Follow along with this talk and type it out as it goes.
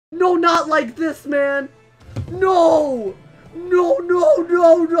No, not like this, man. No. No, no,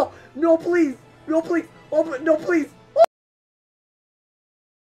 no, no. No, please. No, please. Open. No, please.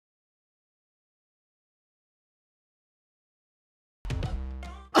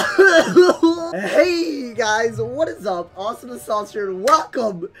 Hey guys, what is up? AwesomeTheSauce here, and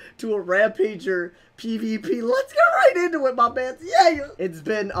welcome to a Rampager PvP. Let's get right into it, my man. Yeah, it's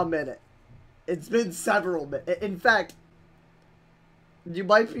been a minute. It's been several minutes. In fact, you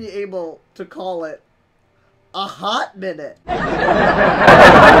might be able to call it a hot minute.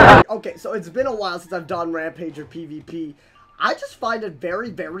 Okay, so it's been a while since I've done Rampager PvP. I just find it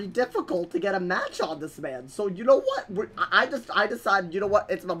very, very difficult to get a match on this man. So you know what? I decided, you know what?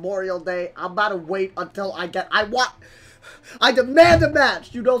 It's Memorial Day. I'm about to wait until I demand a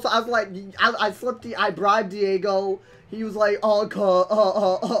match. You know, so I was like, I bribed Diego. He was like,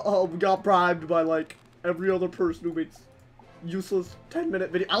 we got bribed by like every other person who makes useless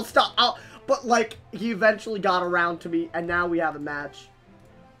 10-minute video. But like, he eventually got around to me, and now we have a match.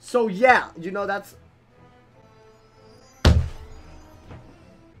 So yeah, you know, that's.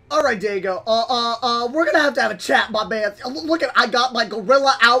 Alright, Diego, we're gonna have to have a chat, my man. Look at, I got my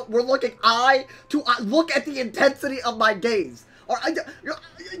gorilla out. We're looking eye to eye. Look at the intensity of my gaze. Alright,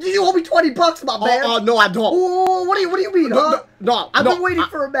 you owe me $20, my man. No, I don't. Ooh, what do you mean, huh? No, I've been waiting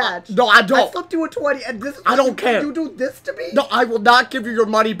for a match. No, I don't. I slipped you a 20, and this is I don't care. You do this to me? No, I will not give you your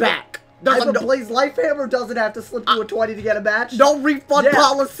money back. Blaze Lifehammer doesn't have to slip you a 20 to get a match. No refund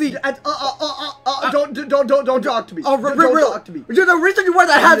policy. Don't talk to me. Don't talk to me. The reason you wear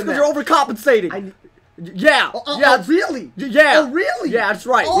that hat is because you're overcompensating. Yeah. Really? Yeah. Oh, really? Yeah, that's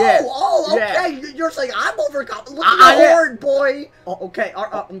right. Okay. Yeah. You're saying I'm overcompensating. Look at the horn, boy. Oh, okay.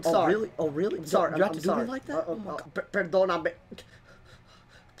 I'm sorry. Oh, really? I'm sorry. You have to do me like that? Perdona.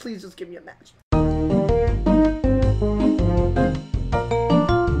 Please just give me a match.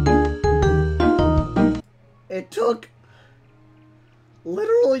 It took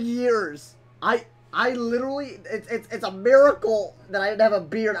literal years. I literally, it's a miracle that I didn't have a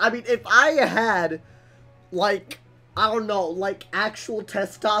beard. I mean, if I had, like, I don't know, like actual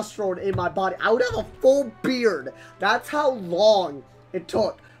testosterone in my body, I would have a full beard. That's how long it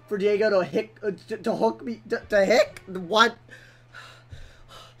took for Diego to hook me. What?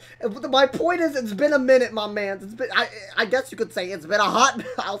 My point is, it's been a minute, my man. It's been, I guess you could say it's been a hot.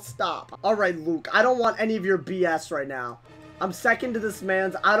 I'll stop. All right, Luke. I don't want any of your BS right now. I'm second to this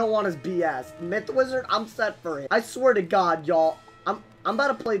man's. I don't want his BS. Myth Wizard, I'm set for it. I swear to God, y'all. I'm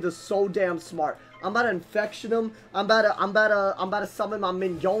about to play this so damn smart. I'm about to infection him. I'm about to summon my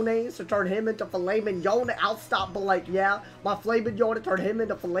mignones to turn him into filet mignon. I'll stop, but like, yeah, my filet mignon to turn him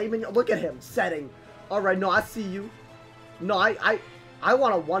into filet mignon. Look at him setting. All right, no, I see you. No, I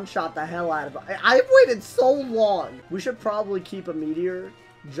want to one-shot the hell out of him. I've waited so long. We should probably keep a meteor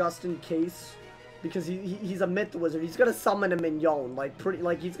just in case, because he's a myth wizard. He's gonna summon a mignon,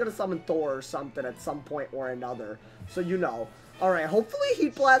 like he's gonna summon Thor or something at some point or another. So you know. All right. Hopefully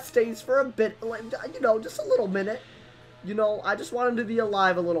Heat Blast stays for a bit, like, you know, just a little minute. You know, I just want him to be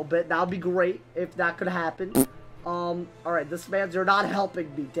alive a little bit. That'd be great if that could happen. All right. This man's, you're not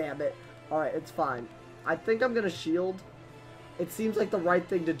helping me. Damn it. All right. It's fine. I think I'm gonna shield. It seems like the right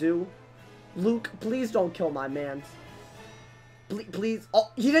thing to do. Luke, please don't kill my man. Please.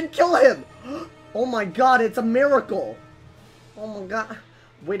 Oh, he didn't kill him. Oh my God, it's a miracle. Oh my God.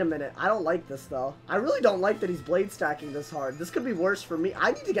 Wait a minute. I don't like this, though. I really don't like that he's blade stacking this hard. This could be worse for me.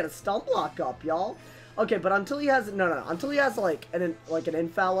 I need to get a stun block up, y'all. Okay, but until he has... No. Until he has, like, an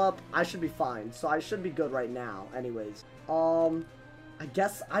infal up, I should be fine. So I should be good right now, anyways. I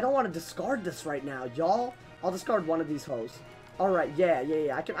guess I don't want to discard this right now, y'all. I'll discard one of these hoes. Alright, yeah.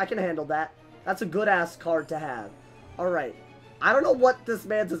 I can handle that. That's a good-ass card to have. Alright. I don't know what this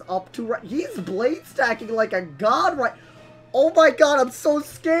man's is up to right... He's blade stacking like a god right... Oh my God, I'm so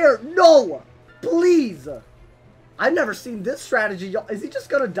scared. No! Please! I've never seen this strategy, y'all. Is he just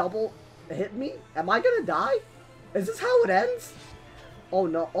gonna double hit me? Am I gonna die? Is this how it ends? Oh,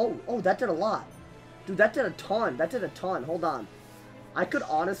 no. Oh, that did a lot. Dude, that did a ton. Hold on. I could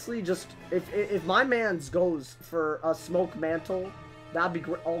honestly just, if my man's goes for a smoke mantle, that'd be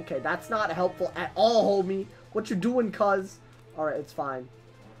great. Okay, that's not helpful at all, homie. What you doing, cuz? Alright, it's fine.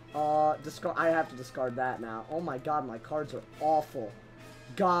 Discard, I have to discard that now. Oh my God, my cards are awful.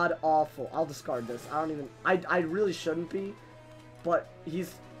 God awful. I'll discard this. I really shouldn't be, but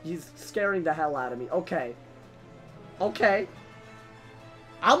he's scaring the hell out of me. Okay. Okay.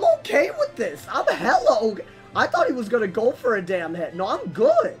 I'm okay with this. I'm hella okay. I thought he was gonna go for a damn hit. No, I'm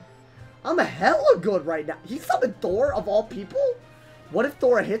good. I'm hella good right now. He summoned Thor, of all people? What if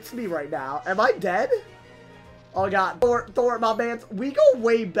Thor hits me right now? Am I dead? Oh god. Thor, my man. We go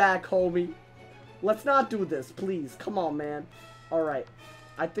way back, homie. Let's not do this, please. Come on, man. Alright.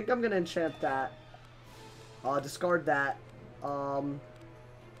 I think I'm gonna enchant that. Discard that. Alright.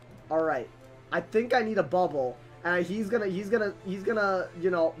 I think I need a bubble. And he's gonna, you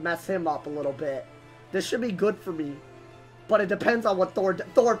know, mess him up a little bit. This should be good for me. But it depends on what Thor,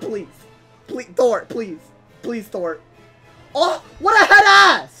 please. Please, Thor, please. Please, Thor. Oh, what a head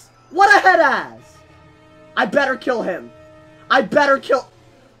ass! What a head ass! I better kill him. I better kill...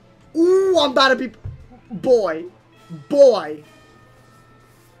 Ooh, I'm about to be... Boy.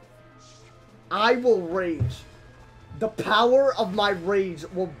 I will rage. The power of my rage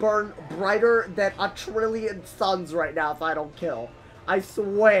will burn brighter than 1,000,000,000,000 suns right now if I don't kill. I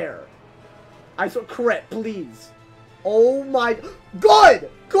swear. I swear. Crit, please. Oh my... Good!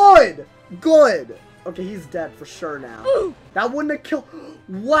 Okay, he's dead for sure now. That wouldn't have killed...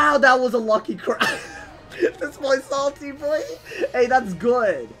 Wow, that was a lucky crit. This boy salty, boy. Hey, that's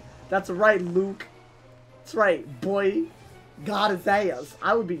good. That's right, Luke. That's right, boy. God is Zeus.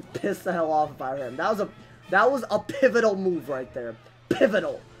 I would be pissed the hell off if I were him. That was a pivotal move right there.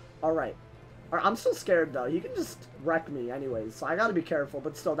 Pivotal. Alright. I'm still scared, though. He can just wreck me anyways, so I gotta be careful.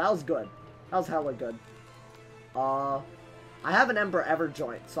 But still, that was good. That was hella good. I have an Ember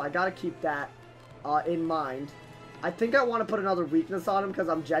Everjoint, so I gotta keep that in mind. I think I want to put another weakness on him because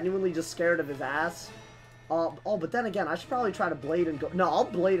I'm genuinely just scared of his ass. Oh, but then again, I should probably try to blade and go. No, I'll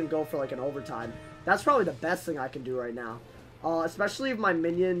blade and go for like an overtime. That's probably the best thing I can do right now. Especially if my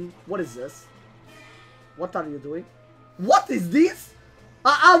minion... What is this? What are you doing? What is this?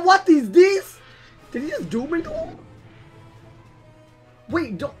 What is this? Did he just doom and gloom?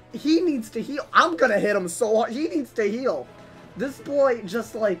 Wait, don't... He needs to heal. I'm gonna hit him so hard. He needs to heal. This boy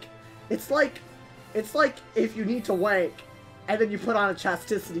just like... It's like if you need to wank and then you put on a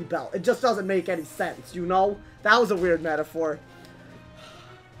chastity belt. It just doesn't make any sense, you know? That was a weird metaphor.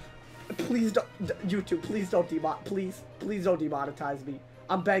 Please don't, YouTube, please don't please don't demonetize me.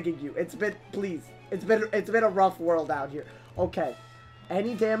 I'm begging you. It's been a rough world out here. Okay.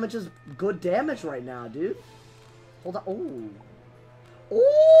 Any damage is good damage right now, dude. Hold on.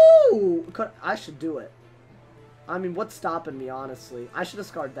 Ooh! I should do it. I mean, what's stopping me, honestly? I should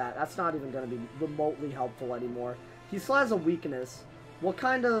discard that. That's not even going to be remotely helpful anymore. He still has a weakness. What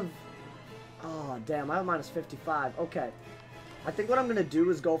kind of... Oh, damn. I have minus 55. Okay. I think what I'm going to do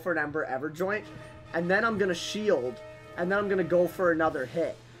is go for an Ember Everjoint. And then I'm going to shield. And then I'm going to go for another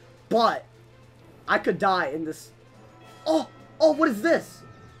hit. But I could die in this... Oh! Oh, what is this?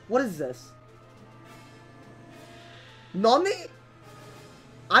 What is this? Nani?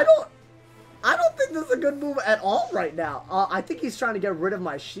 I don't think this is a good move at all right now. I think he's trying to get rid of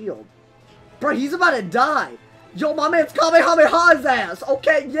my shield. Bro, he's about to die. Yo, my man's Kamehameha his ass.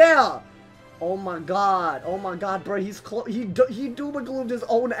 Okay, yeah. Oh my god, bro. He doom and gloomed his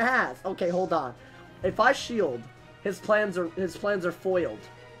own ass. Okay, hold on. If I shield, his plans are foiled.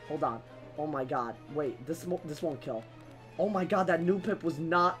 Hold on. Oh my god. Wait, this won't kill. Oh my god, that new pip was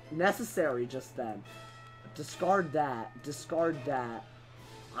not necessary just then. Discard that. Discard that.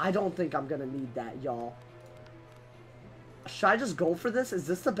 I don't think I'm gonna need that, y'all. Should I just go for this? Is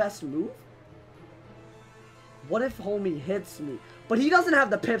this the best move? What if homie hits me? But he doesn't have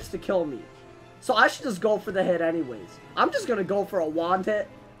the pips to kill me. So I should just go for the hit anyways. I'm just gonna go for a wand hit.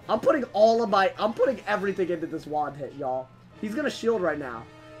 I'm putting everything into this wand hit, y'all. He's gonna shield right now.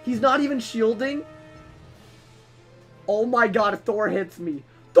 He's not even shielding. Oh my god, if Thor hits me.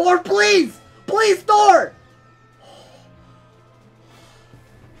 Thor, please! Please, Thor!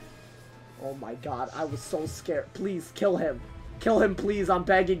 Oh my god, I was so scared. Please, kill him. Kill him, please. I'm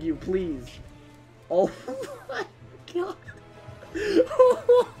begging you, please. Oh my god.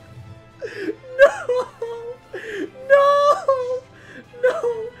 Oh. No!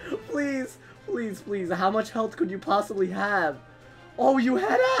 No! Please, please, please. How much health could you possibly have? Oh, you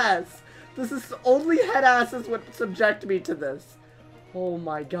head ass! This is only head asses would subject me to this. Oh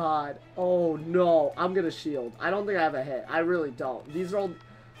my god. Oh no. I'm gonna shield. I don't think I have a hit. I really don't. These are all...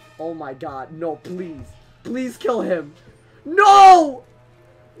 Oh my god. No, please. Please kill him. No!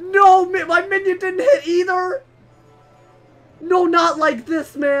 No! My minion didn't hit either! No, not like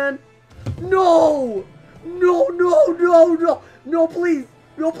this, man! No! No, no, no, no! No, please!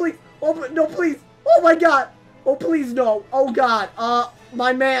 No, please! Oh, no, please! Oh my god! Oh, please, no! Oh god!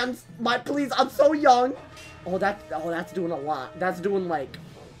 Please, I'm so young! Oh, that's doing a lot. That's doing, like...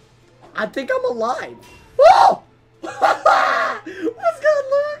 I think I'm alive. Oh! What's good,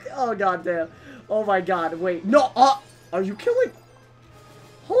 Luke? Oh, goddamn. Oh, my God. Wait. No. Are you killing...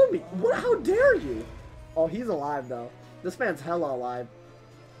 Homie, what? How dare you? Oh, he's alive, though. This man's hella alive.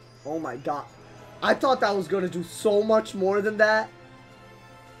 Oh, my God. I thought that was gonna do so much more than that.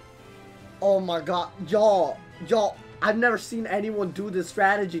 Oh my god. Y'all, I've never seen anyone do this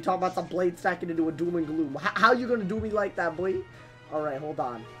strategy. Talk about the blade stacking into a doom and gloom. How you gonna do me like that, boy? Alright, hold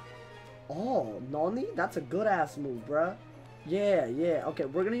on. Oh, Nani? That's a good ass move, bruh. Yeah. Okay,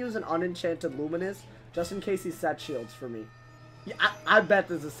 we're gonna use an unenchanted luminous just in case he set shields for me. Yeah, I bet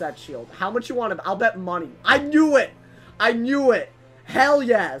there's a set shield. How much you want to? I'll bet money. I knew it! I knew it! Hell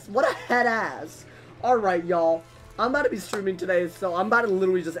yes! What a head ass! Alright, y'all. I'm about to be streaming today, so I'm about to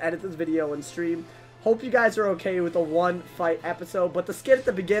literally just edit this video and stream. Hope you guys are okay with a one fight episode, but the skit at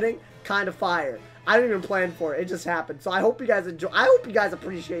the beginning, kind of fire. I didn't even plan for it. It just happened. So I hope you guys enjoy. I hope you guys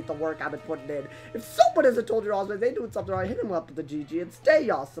appreciate the work I've been putting in. If someone hasn't told you awesome, they doing something right, hit them up with the GG and stay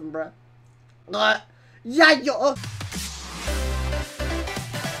awesome, bruh. Yeah, yo.